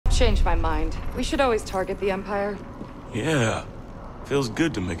changed my mind. We should always target the Empire. Yeah. Feels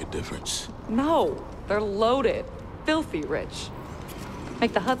good to make a difference. No, they're loaded. Filthy rich.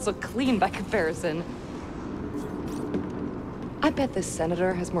 Make the huts look clean by comparison. I bet this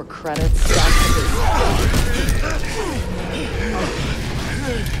senator has more credits stacked to his...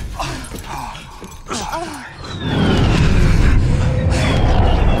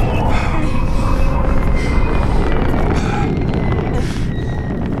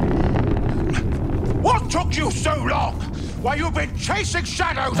 What took you so long? While you've been chasing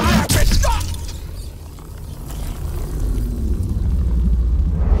shadows, I have been stopped!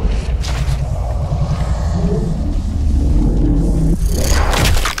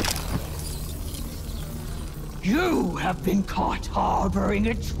 You have been caught harboring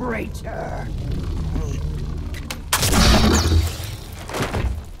a traitor.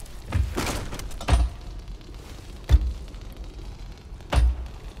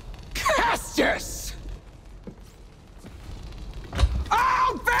 Castus!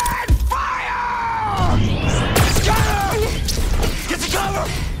 Open fire! Get to cover!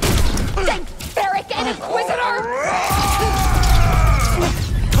 Thank Ferric and Inquisitor!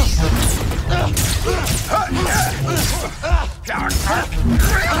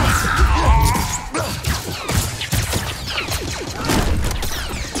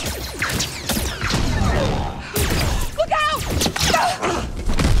 Look out!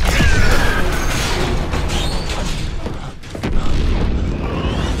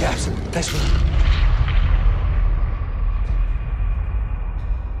 Yes, this one.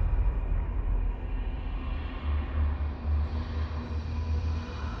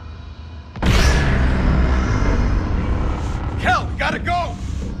 Cal, we gotta go!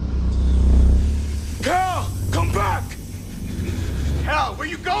 Cal, come back! Cal, where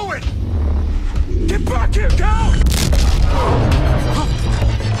you going? Get back here, Cal!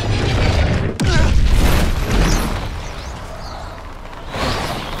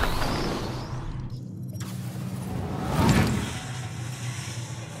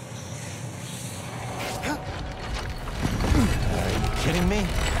 Are you kidding me?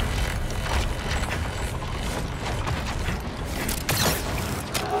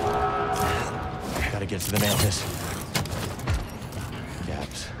 Gotta get to the mantis.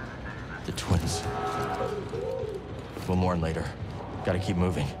 Gaps. The twins. We'll mourn later. Gotta keep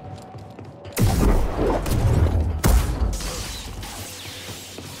moving.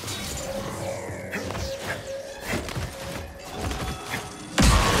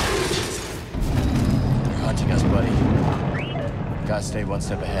 They're hunting us, buddy. Gotta stay one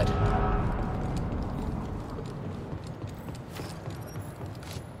step ahead.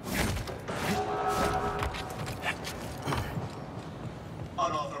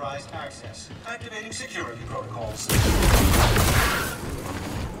 Unauthorized access. Activating security protocols.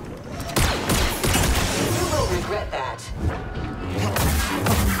 You will regret that.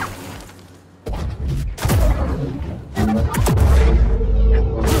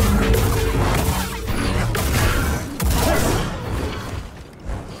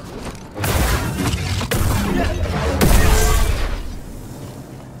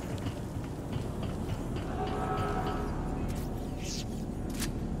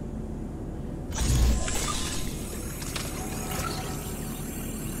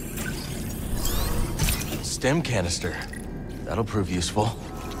 Stem canister. That'll prove useful.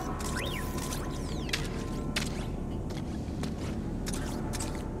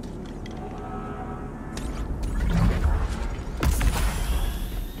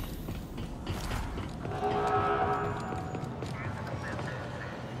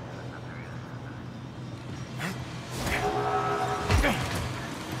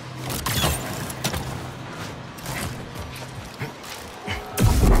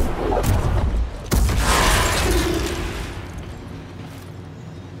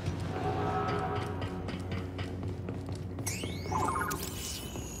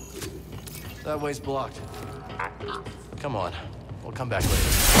 That way's blocked. Come on. We'll come back later.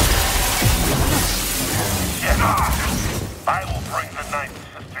 Jedi! I will bring the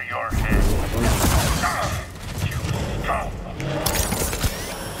Nexus to your head. You scum!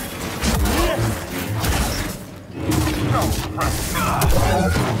 No threat.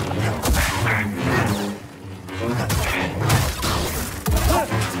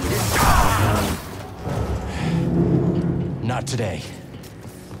 Not today.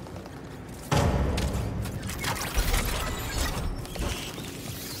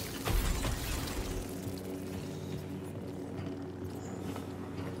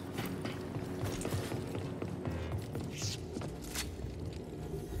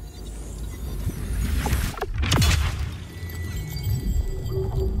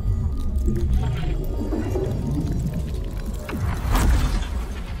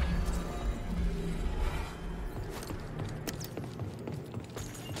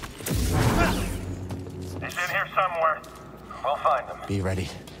 Be ready.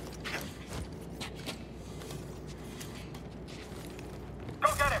 Go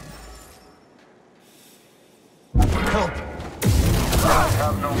get him! Help! I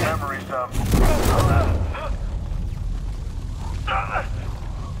have no memories of...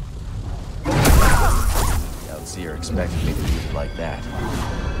 Don't see you're expecting me to use it like that.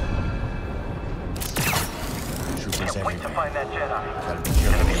 Troopers Can't wait to everywhere. find that Jedi. Gotta be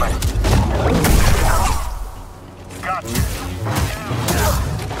careful. Got you.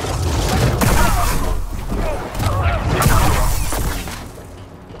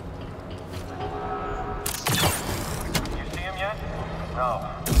 You see him yet? No.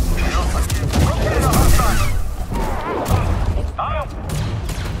 Rotate it outside. Got him.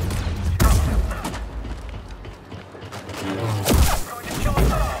 Going to kill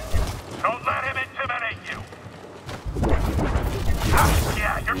us all. Don't let him intimidate you.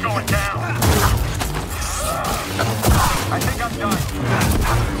 Yeah, you're going down. I think I'm done.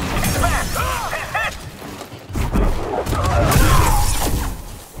 He's back. Hit!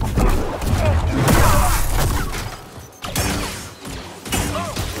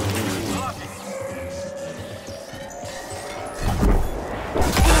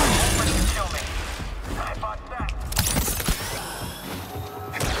 Kill me. I bought that.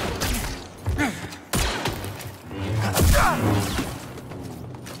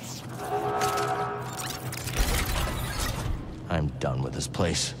 I'm done with this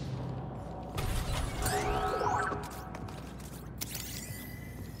place.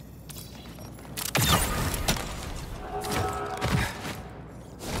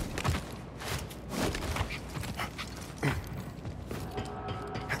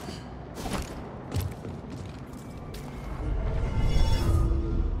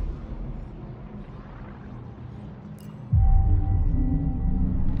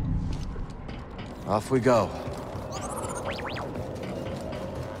 Off we go.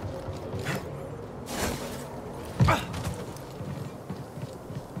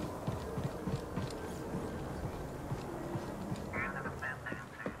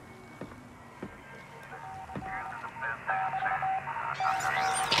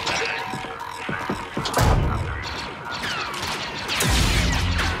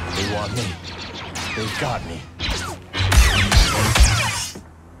 They want me. They've got me.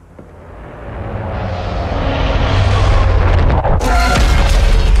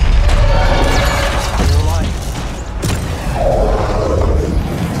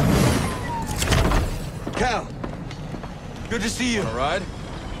 Cal, good to see you. All right.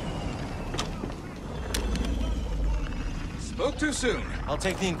 Spoke too soon. I'll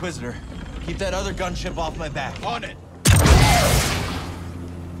take the Inquisitor. Keep that other gunship off my back. On it.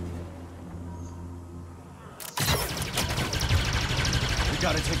 We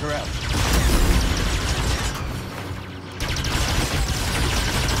gotta take her out.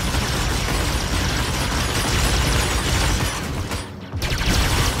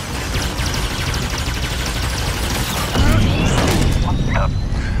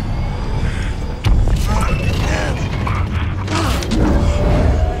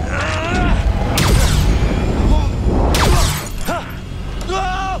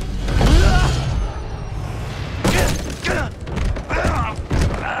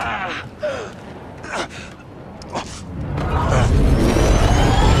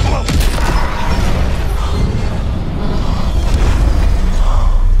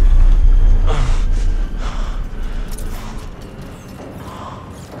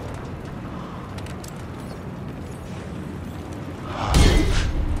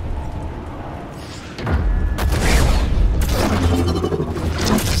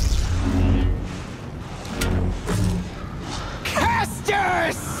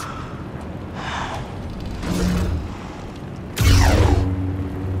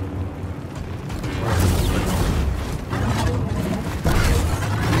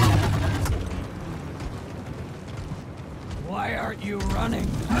 Why aren't you running?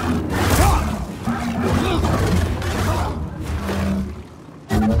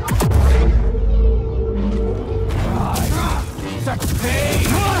 Such pain!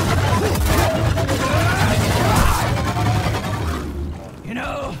 You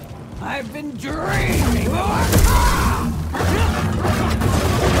know, I've been dreaming.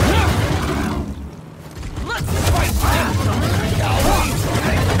 Let's fight them, shall we?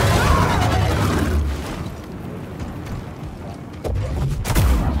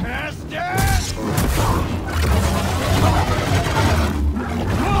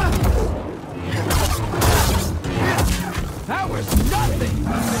 That was nothing!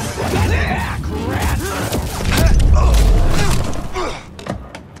 Get back, rat!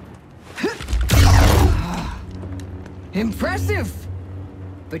 Impressive!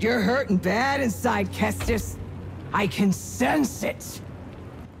 but you're hurting bad inside, Kestis. I can sense it.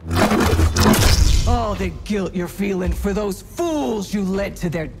 All the guilt you're feeling for those fools you led to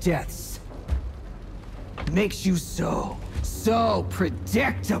their deaths makes you so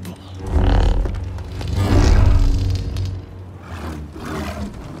predictable.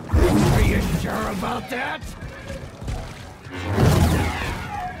 Are you sure about that?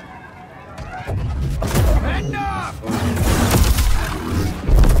 Enough!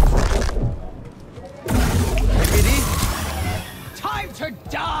 Time to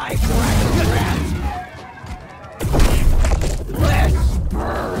die, Black Rat! Flesh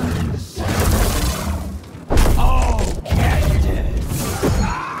burns! Oh, Candace!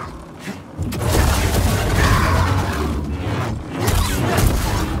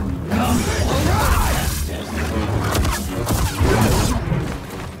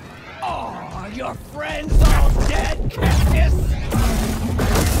 Oh, your friends all dead, Candace!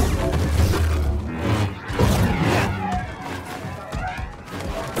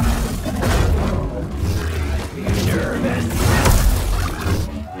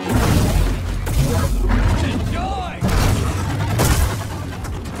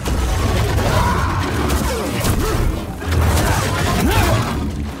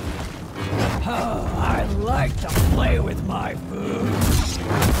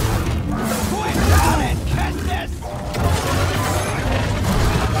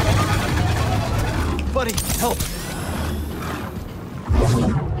 Buddy, help!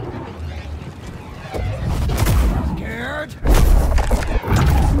 Scared?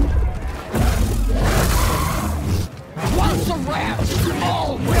 Once a rat,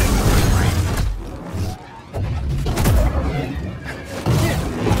 always a rat!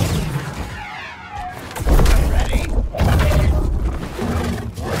 Ready?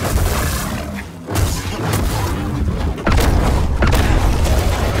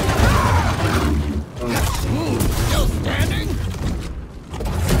 Still standing?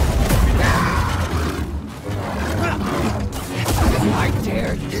 I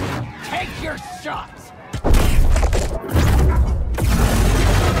dare you. Take your shot.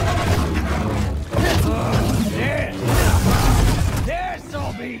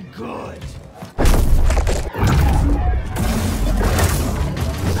 This'll be good.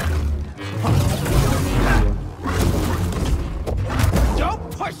 Don't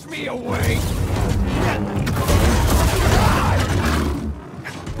push me away.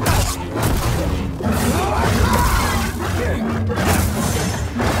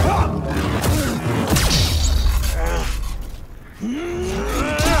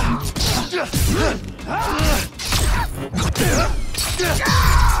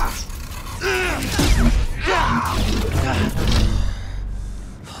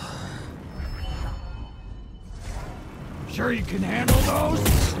 Sure you can handle those?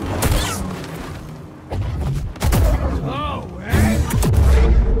 Oh, eh?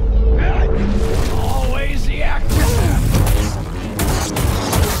 Always the actor.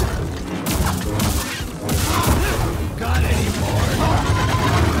 Got any more?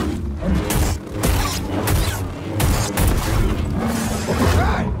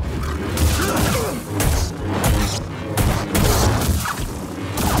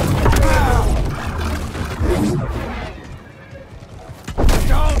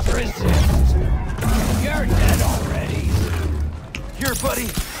 Don't resist. You're dead already. Here, buddy!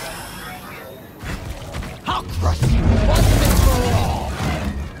 I'll crush you once and for all.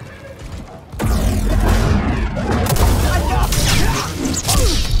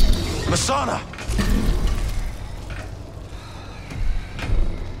 Masana!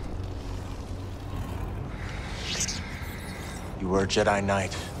 You were a Jedi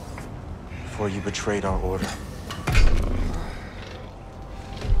Knight before you betrayed our order.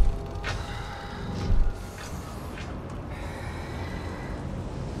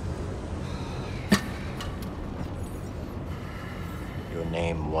 Your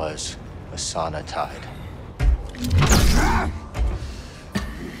name was Masana Tide.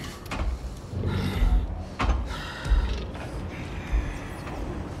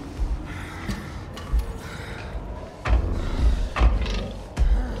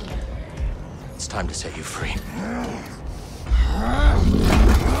 It's time to set you free.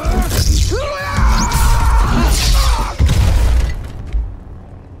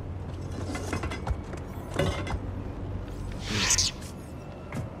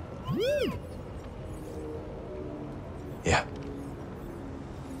 Yeah.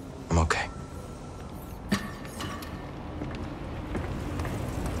 I'm okay.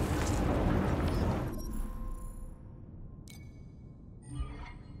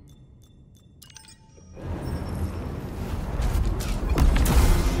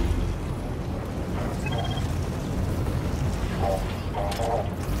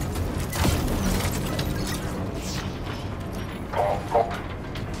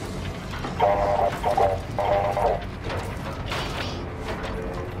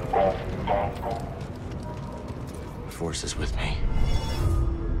 The Force is with me.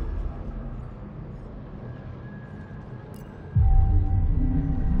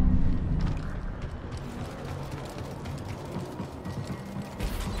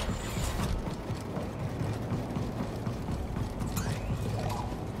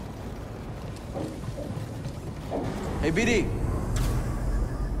 Hey, BD.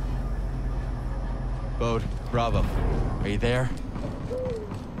 Bode, Bravo. Are you there?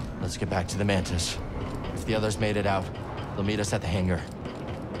 Let's get back to the Mantis. If the others made it out, they'll meet us at the hangar.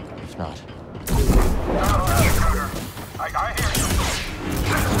 If not... I hear you.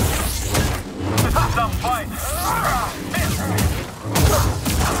 This is some fight.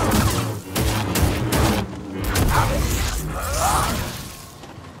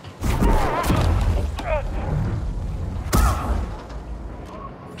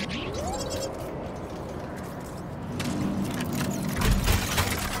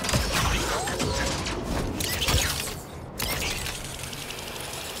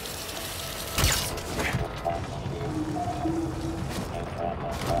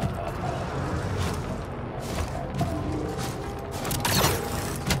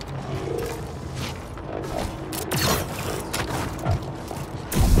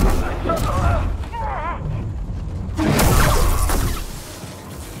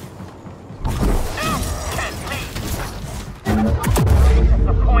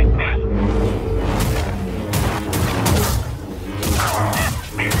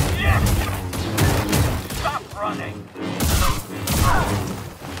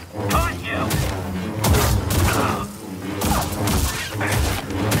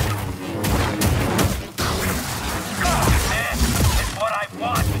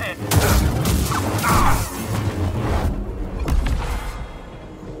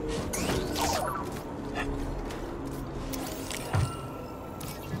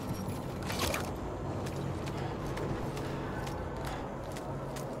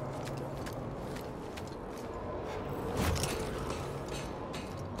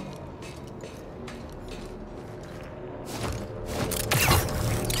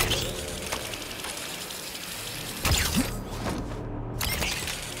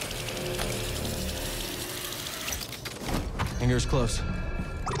 Hangar's close.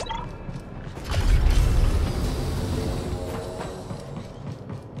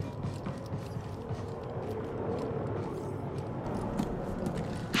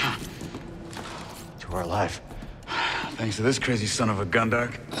 We're alive. Thanks to this crazy son of a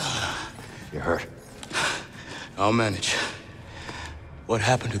Gundark. You're hurt. I'll manage. What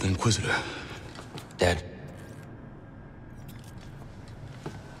happened to the Inquisitor? Dead.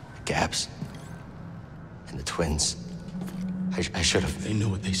 Gaps. And the twins. I should have... They know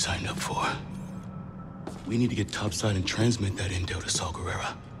what they signed up for. We need to get topside and transmit that intel to Saw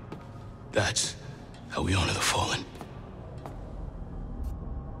Gerrera. That's how we honor the fallen.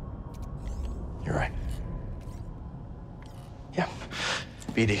 You're right. Yeah.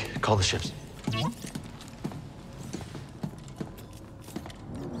 BD, call the ships.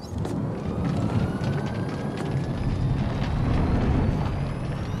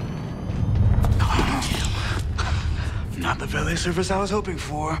 Not the valet service I was hoping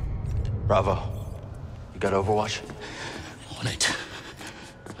for. Bravo. You got Overwatch? On it.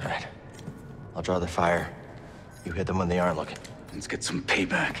 All right. I'll draw the fire. You hit them when they aren't looking. Let's get some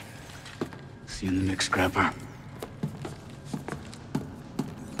payback. See you in the mix, Scrapper.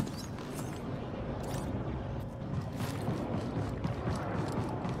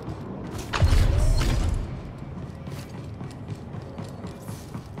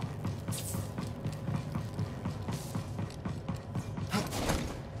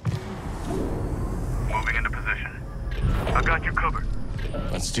 Moving into position. I got you covered.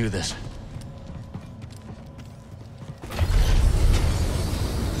 Let's do this.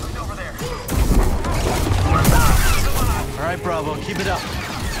 Over there. All right, Bravo, keep it up.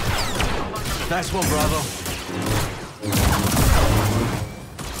 Nice one, Bravo.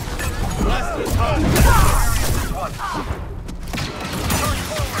 Blast this hut.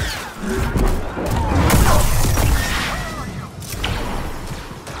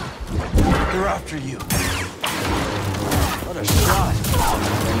 They're after you. What a shot.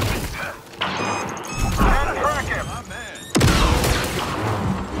 Can't track him.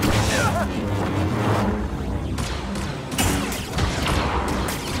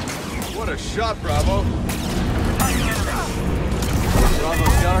 What a shot, Bravo.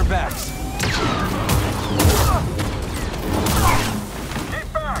 Bravo's got our backs. Keep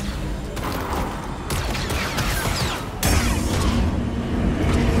back.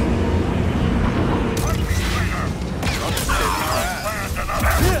 Land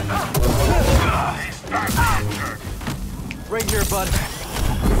another. bud.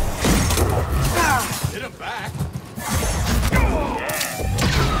 Hit him back.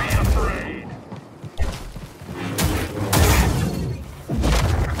 Be afraid.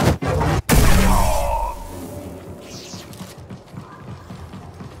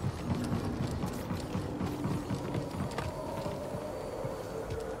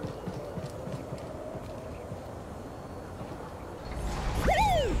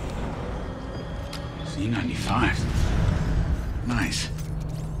 C95. Nice.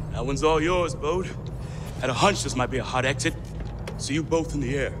 That one's all yours, Bode. Had a hunch this might be a hot exit. See you both in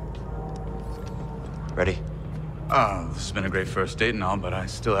the air. Ready? Oh, this has been a great first date and all, but I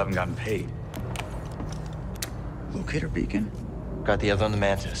still haven't gotten paid. Locator beacon? Got the other on the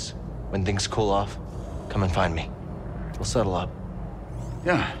Mantis. When things cool off, come and find me. We'll settle up.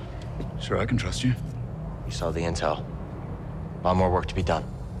 Yeah. Sure, I can trust you. You saw the intel. A lot more work to be done.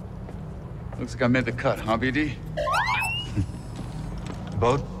 Looks like I made the cut, huh, BD?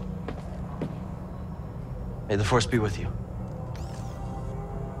 Bode? May the Force be with you.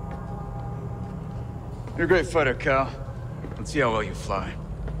 You're a great fighter, Cal. Let's see how well you fly.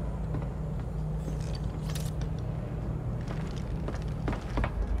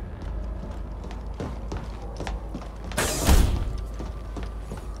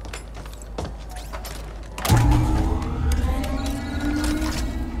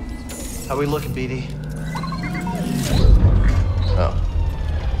 How we looking, BD? Oh.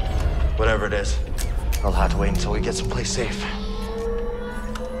 Whatever it is, I'll have to wait until we get someplace safe.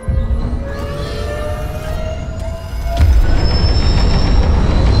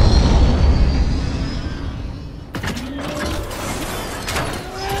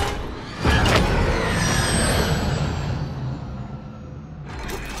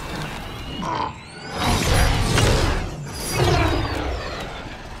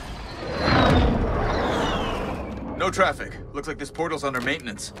 No traffic. Looks like this portal's under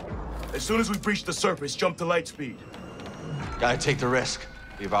maintenance. As soon as we breach the surface, jump to light speed. Gotta take the risk.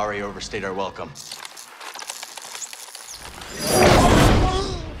 We've already overstayed our welcome.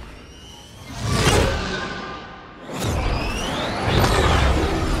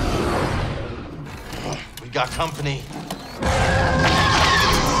 We got company.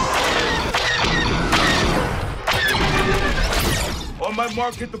 On my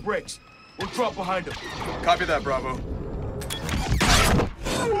mark, hit the brakes. We'll drop behind him. Copy that, Bravo.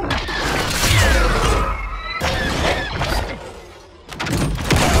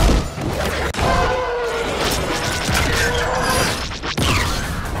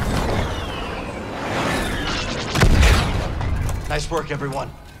 Nice work,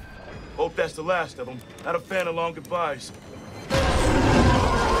 everyone. Hope that's the last of them. Not a fan of long goodbyes.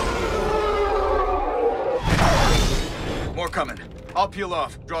 More coming. I'll peel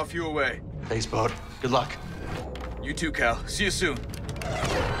off, draw a few away. Thanks, Bode. Good luck. You too, Cal. See you soon.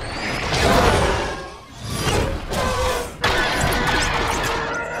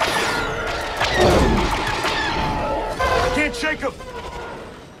 Can't shake him!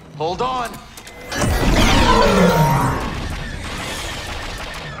 Hold on.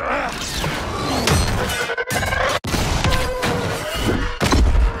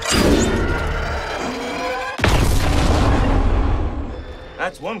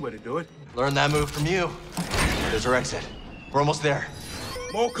 That's one way to do it. Learn that move from you. There's our exit. We're almost there.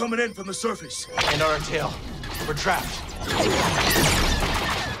 More coming in from the surface. And on our tail. We're trapped.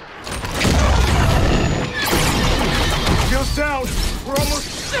 Shields down. We're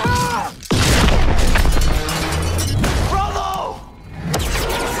almost... Ah! Bravo!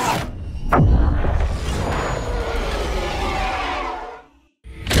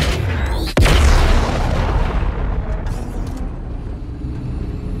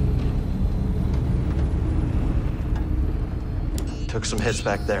 Took some hits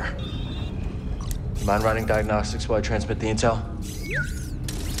back there. You mind running diagnostics while I transmit the intel?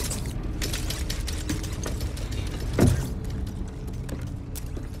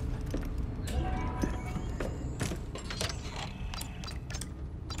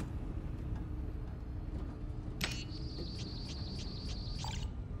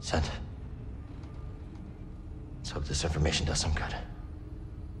 Sent. Let's hope this information does some good.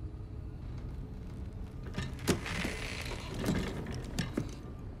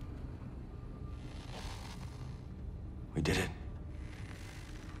 We did it.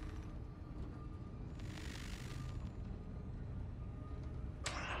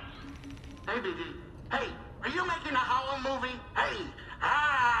 Hey, BD. Hey, are you making a Hollow movie? Hey!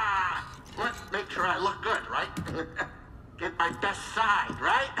 Let's make sure I look good, right? Get my best side,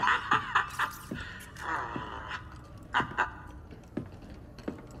 right?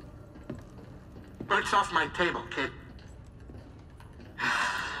 Breaks off my table, kid.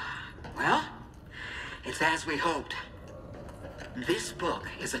 It's as we hoped. This book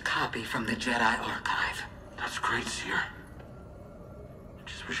is a copy from the Jedi archive. That's great, Seer.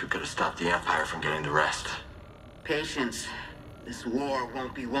 Just wish we could have stopped the Empire from getting the rest. Patience. This war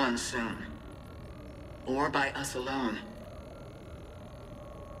won't be won soon. Or by us alone.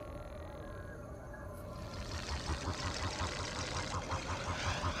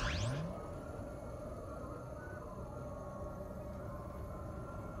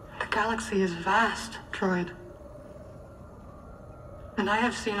 The galaxy is vast, droid. And I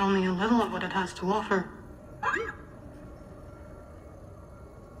have seen only a little of what it has to offer.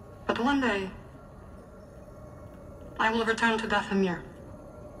 But one day, I will return to Dathomir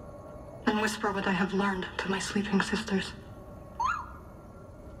and whisper what I have learned to my sleeping sisters.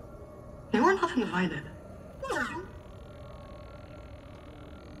 You are not invited.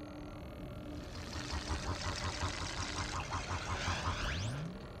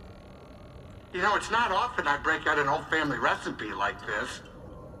 You know, it's not often I break out an old family recipe like this.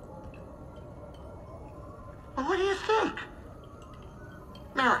 Well, what do you think?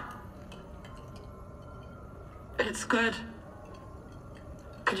 Mara. It's good.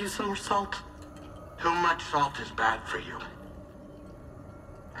 Could use some more salt. Too much salt is bad for you.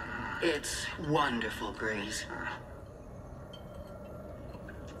 It's wonderful, Grease.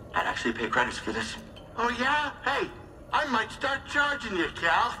 I'd actually pay credits for this. Oh, yeah? Hey, I might start charging you,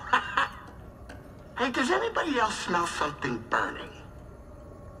 Cal. Hey, does anybody else smell something burning?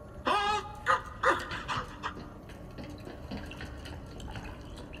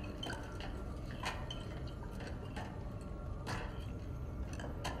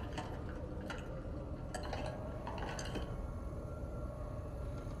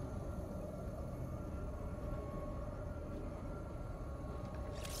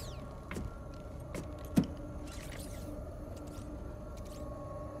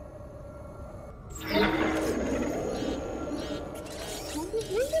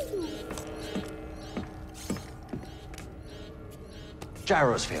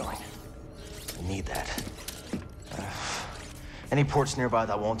 Gyro's failing. We need that. Any ports nearby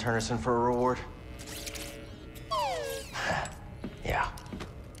that won't turn us in for a reward? Yeah.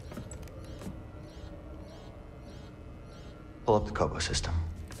 Pull up the Kobo system.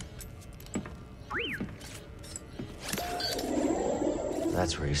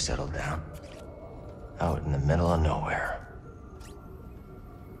 That's where he settled down. Out in the middle of nowhere.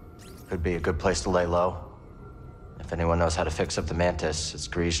 Could be a good place to lay low. If anyone knows how to fix up the Mantis, it's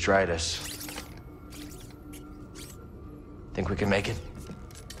Grease Dritus. Think we can make it?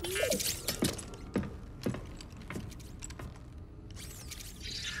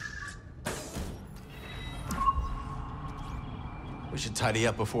 We should tidy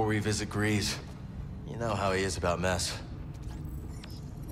up before we visit Grease. You know how he is about mess.